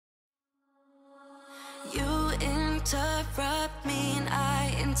interrupt me and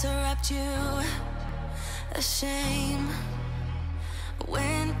I interrupt you. A shame.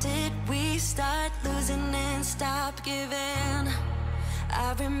 When did we start losing and stop giving?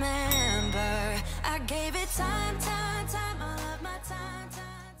 I remember I gave it time. I love my time.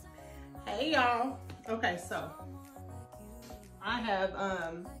 Hey y'all. Okay, so I have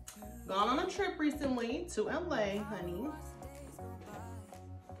gone on a trip recently to LA, honey.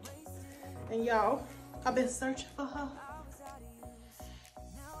 And y'all, I've been searching for her.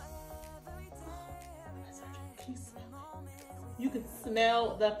 You can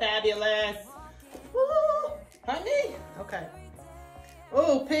smell the fabulous. Woo, honey. Okay.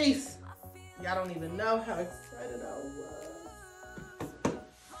 Oh, peace. Y'all don't even know how excited I was.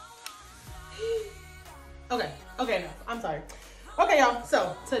 Okay, no, I'm sorry. Okay, y'all,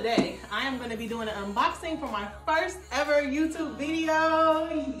 so today I am gonna be doing an unboxing for my first ever YouTube video.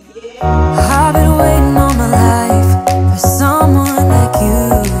 Yeah. I've been waiting all my life for someone like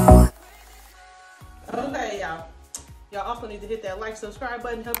you. Okay, y'all. Y'all also need to hit that like, subscribe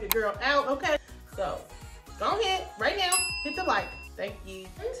button, help your girl out, okay? So, go ahead, right now, hit the like. Thank you.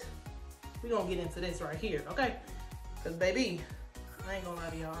 We're gonna get into this right here, okay? Because, baby, I ain't gonna lie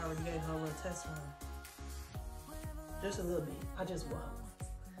to y'all, I already gave her a little test run. Just a little bit. I just won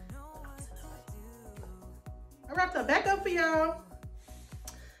once. I wrapped her back up for y'all.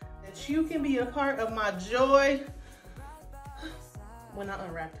 That you can be a part of my joy when I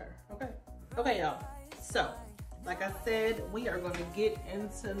unwrapped her, okay? Okay, y'all. So, like I said, we are gonna get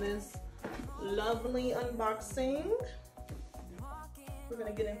into this lovely unboxing. We're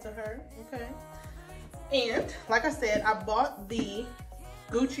gonna get into her, okay? And like I said, I bought the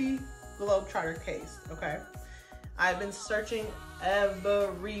Gucci Globetrotter case, okay? I've been searching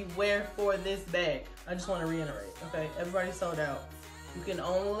everywhere for this bag. I just want to reiterate, okay? Everybody sold out. You can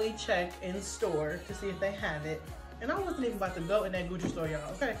only check in store to see if they have it. And I wasn't even about to go in that Gucci store,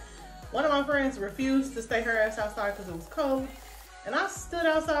 y'all, okay? One of my friends refused to stay her ass outside because it was cold. And I stood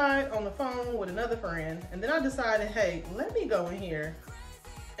outside on the phone with another friend. And then I decided, hey, let me go in here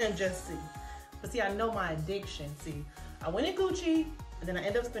and just see. But see, I know my addiction. See, I went in Gucci and then I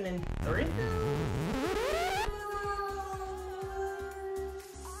ended up spending $3.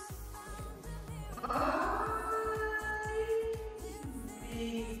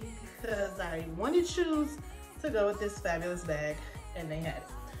 Because I wanted shoes to go with this fabulous bag and they had it.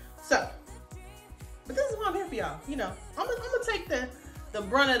 So, but this is what I'm here for, y'all. You know, I'm gonna take the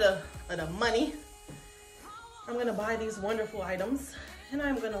brunt of the money. I'm gonna buy these wonderful items and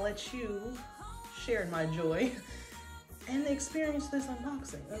I'm gonna let you share my joy and experience this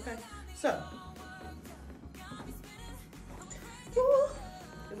unboxing, okay? So, woo,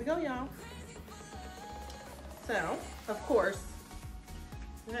 here we go, y'all. So, of course,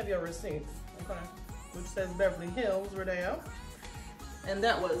 you have your receipts, okay? Which says Beverly Hills, Rodeo. And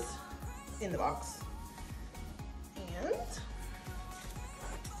that was in the box. And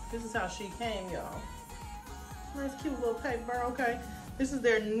this is how she came, y'all. Nice, cute little paper, okay? This is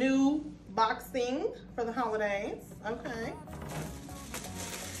their new boxing for the holidays, okay?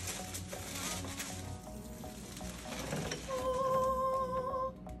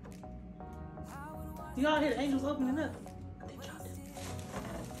 Do y'all hear the angels opening up? I think y'all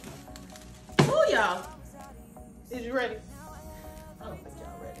do. Oh, y'all. Is you ready? I don't think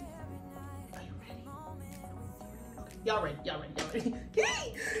y'all ready. Are you ready? Okay. Y'all ready, y'all ready, y'all ready.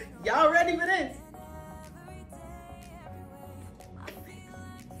 Y'all ready for this?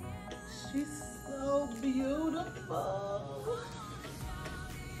 She's so beautiful.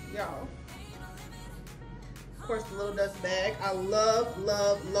 Y'all. Of course, the little dust bag. I love,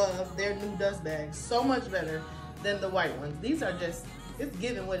 love, love their new dust bags. So much better than the white ones. These are just, it's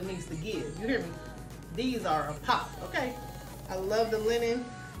giving what it needs to give. You hear me? These are a pop, okay? I love the linen.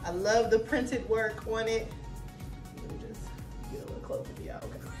 I love the printed work on it. Let me just get a little closer to y'all,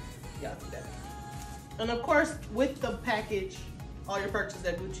 okay? Y'all see that? And of course, with the package, all your purchases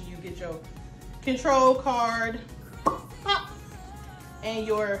at Gucci, you get your control card, pop, and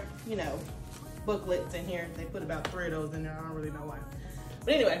your, you know, booklets in here. They put about 3 of those in there. I don't really know why.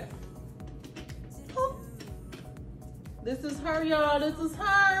 But anyway, this is her, y'all. This is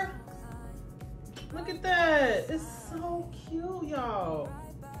her. Look at that. It's so cute, y'all.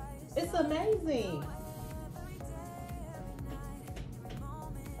 It's amazing.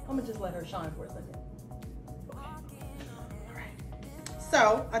 I'm gonna just let her shine for a second. Okay. All right.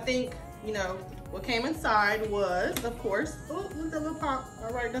 So I think, you know, what came inside was, of course, oh, look at that little pop.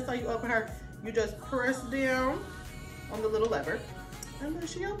 All right, that's how you open her. You just press down on the little lever, and then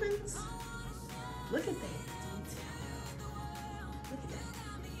she opens. Look at that. Look at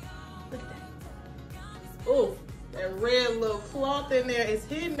that. Look at that. Oh, That red little cloth in there is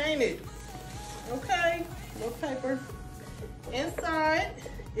hidden, ain't it? Okay, little paper. Inside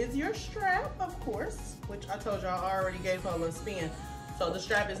is your strap, of course, which I told y'all I already gave her a little spin. So the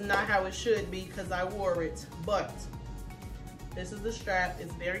strap is not how it should be because I wore it, but this is the strap.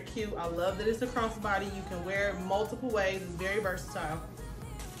 It's very cute. I love that it's a crossbody. You can wear it multiple ways. It's very versatile.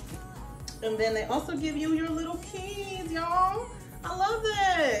 And then they also give you your little keys, y'all. I love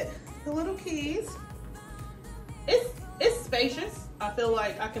that. The little keys. It's spacious. I feel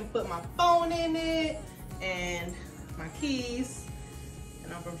like I can put my phone in it and my keys.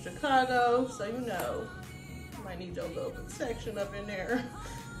 And I'm from Chicago, so you know, you might need your little section up in there.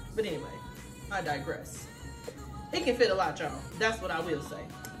 But anyway, I digress. It can fit a lot, y'all. That's what I will say.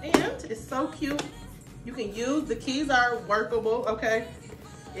 And it's so cute. You can use, the keys are workable, okay?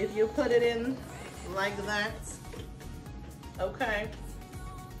 If you put it in like that, okay?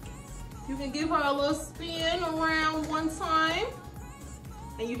 You can give her a little spin around one time.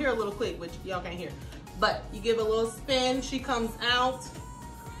 And you hear a little click, which y'all can't hear. But you give a little spin, she comes out,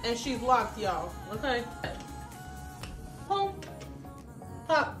 and she's locked, y'all, okay? Boom,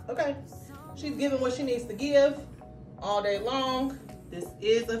 pop, okay? She's giving what she needs to give all day long. This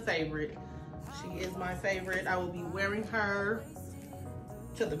is a favorite. She is my favorite. I will be wearing her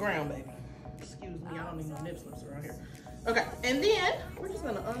to the ground, baby. Excuse me, I don't need no nip slips around here. Okay, and then we're just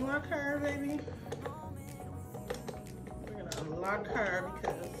gonna unlock her, baby. We're gonna unlock her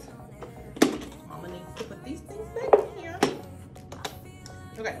because Mama needs to put these things back in here.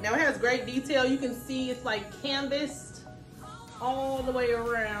 Okay, now it has great detail. You can see it's like canvased all the way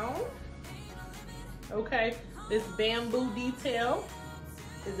around. Okay, this bamboo detail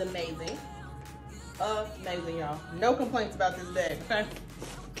is amazing. Amazing, y'all. No complaints about this bag, okay?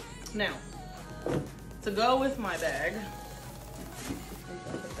 Now, to go with my bag,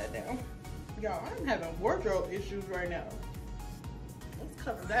 put that down. Y'all, I'm having wardrobe issues right now. Let's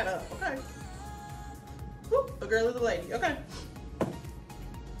cover that up, okay? Whoop, a girl is a lady, okay?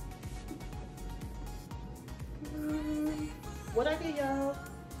 What I get, y'all?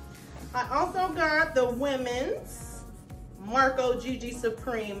 I also got the women's Marco Gigi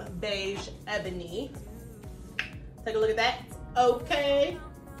Supreme Beige Ebony. Take a look at that. Okay.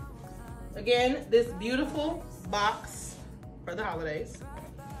 Again, this beautiful box for the holidays.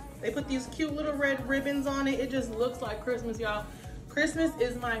 They put these cute little red ribbons on it. It just looks like Christmas, y'all. Christmas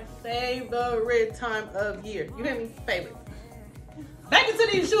is my favorite time of year. You hear me? Favorite. Back into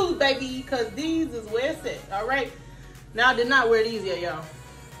these shoes, baby, because these is where it's at, all right? Now, I did not wear these yet, y'all,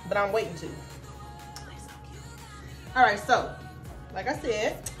 but I'm waiting to. All right, so, like I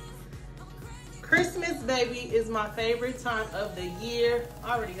said, Christmas, baby, is my favorite time of the year.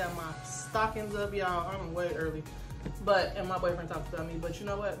 I already got my stockings up, y'all. I'm way early, and my boyfriend talks about me, but you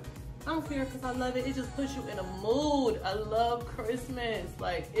know what? I don't care because I love it. It just puts you in a mood. I love Christmas.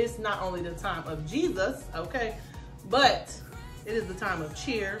 Like, it's not only the time of Jesus, okay, but it is the time of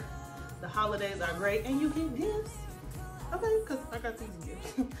cheer. The holidays are great, and you get gifts, okay, because I got these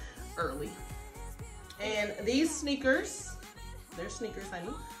gifts early. And these sneakers, they're sneakers, honey.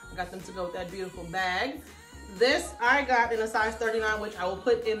 I got them to go with that beautiful bag. This I got in a size 39, which I will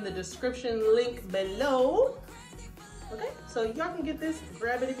put in the description link below. Okay, so y'all can get this,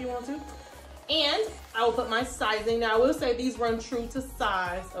 grab it if you want to. And I will put my sizing. Now I will say these run true to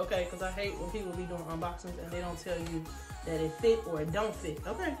size, okay? Because I hate when people be doing unboxings and they don't tell you that it fit or it don't fit,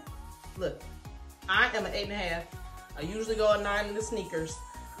 okay? Look, I am an 8.5. I usually go a 9 in the sneakers.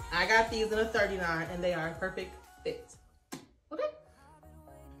 I got these in a 39 and they are a perfect fit. Okay?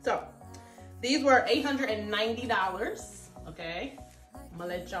 So, these were $890, okay? I'm gonna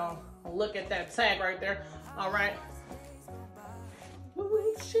let y'all look at that tag right there. All right.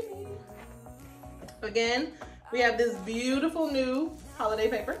 Ooh, shimmy. Again, we have this beautiful new holiday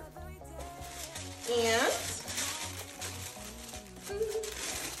paper. And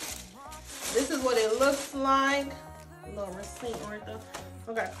this is what it looks like. A little receipt right there.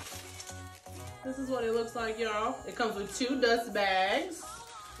 Okay. This is what it looks like, y'all. It comes with 2 dust bags.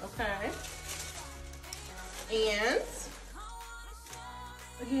 Okay. And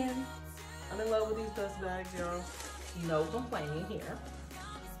again, I'm in love with these dust bags, y'all. No complaining here.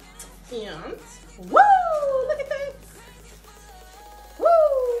 And woo! Look at that. Woo!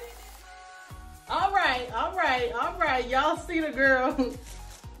 All right, all right, all right. Y'all see the girl.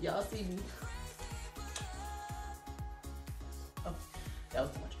 Y'all see me. Oh, that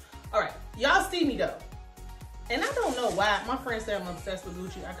was too much. All right, y'all see me though. And I don't know why. My friends say I'm obsessed with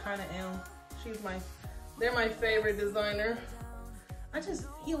Gucci. I kind of am. They're my favorite designer. I just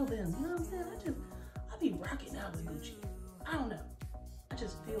feel them, you know what I'm saying? I be rocking out with Gucci. I don't know. I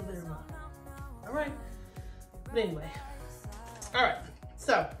just feel their vibe. All right. But anyway, all right.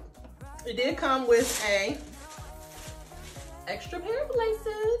 So it did come with a extra pair of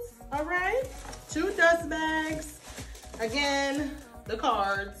laces. All right, 2 dust bags. Again, the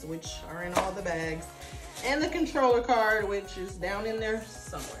cards, which are in all the bags, and the controller card, which is down in there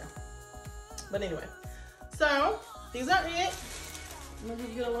somewhere. But anyway, so these are it. Let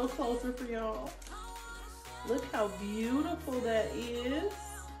me get a little closer for y'all. Look how beautiful that is.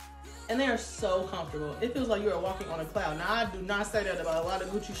 And they are so comfortable. It feels like you are walking on a cloud. Now, I do not say that about a lot of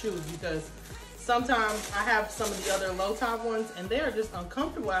Gucci shoes because sometimes I have some of the other low top ones and they are just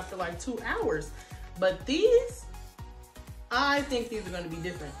uncomfortable after like 2 hours. But these, I think these are gonna be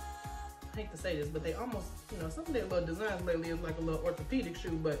different. I hate to say this, but they almost, you know, some of their little designs lately is like a little orthopedic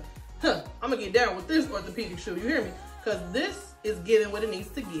shoe, but I'm gonna get down with this orthopedic shoe, you hear me? Because this is giving what it needs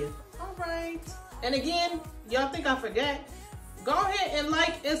to give. All right. And again, y'all think I forgot? Go ahead and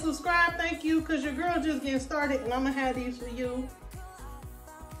like and subscribe, thank you, because your girl just getting started and I'm gonna have these for you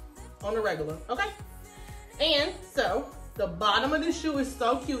on the regular, okay? And so, the bottom of this shoe is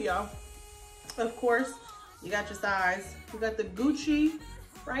so cute, y'all. Of course, you got your size. You got the Gucci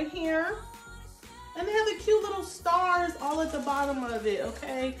right here. And they have the cute little stars all at the bottom of it,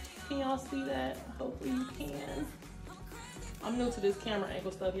 okay? Can y'all see that? Hopefully you can. I'm new to this camera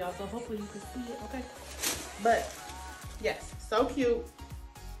angle stuff, y'all, so hopefully you can see it, okay? But, yes, so cute.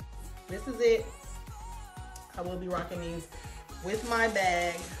 This is it. I will be rocking these with my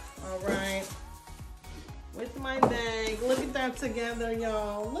bag, all right? With my bag. Look at that together,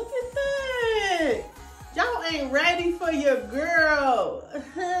 y'all. Look at that. Y'all ain't ready for your girl.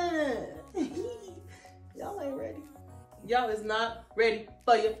 Y'all ain't ready. Y'all is not ready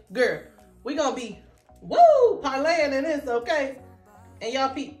for your girl. We gonna be, woo, parlaying in this, okay? And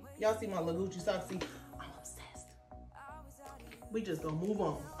y'all peep, y'all see my little Gucci socks. See, I'm obsessed. We just gonna move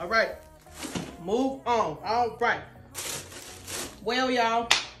on, all right? Move on, all right. Well, y'all,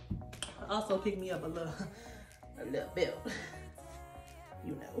 also pick me up a little belt,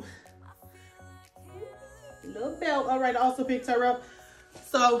 you know. Little belt. All right, I also picked her up.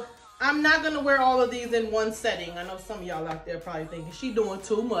 So I'm not gonna wear all of these in one setting. I know some of y'all out there probably thinking she doing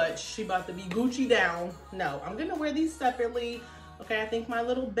too much. She about to be Gucci down. No, I'm gonna wear these separately. Okay, I think my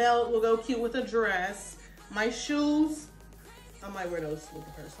little belt will go cute with a dress. My shoes, I might wear those with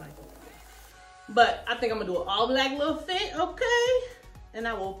the purse. But I think I'm gonna do an all black little fit, okay? And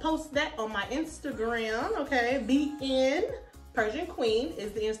I will post that on my Instagram, okay? BN Persian Queen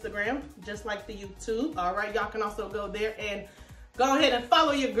is the Instagram, just like the YouTube. All right, y'all can also go there and go ahead and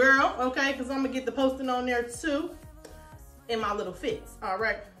follow your girl, okay? Because I'm gonna get the posting on there too in my little fits, all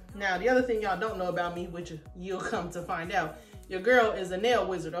right? Now, the other thing y'all don't know about me, which you'll come to find out, your girl is a nail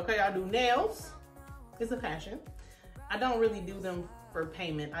wizard, okay? I do nails. It's a passion. I don't really do them for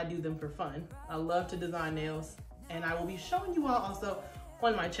payment. I do them for fun. I love to design nails, and I will be showing you all also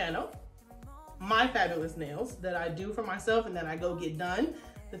on my channel my fabulous nails that I do for myself and that I go get done.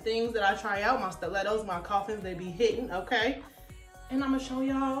 The things that I try out, my stilettos, my coffins, they be hitting, okay? And I'm gonna show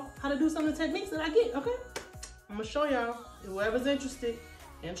y'all how to do some of the techniques that I get, okay? I'm gonna show y'all, whoever's interested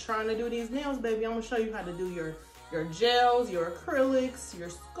in trying to do these nails, baby, I'm gonna show you how to do your gels, your acrylics, your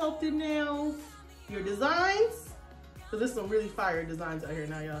sculpted nails, your designs. So there's some really fire designs out here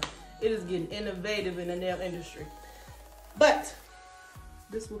now, y'all. It is getting innovative in the nail industry. But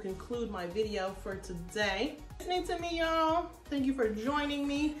this will conclude my video for today. Listening to me, y'all. Thank you for joining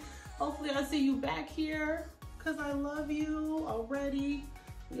me. Hopefully I see you back here because I love you already.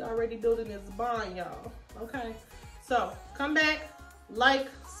 We already building this bond, y'all. Okay, so come back, like,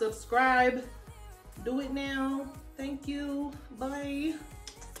 subscribe. Do it now. Thank you. Bye.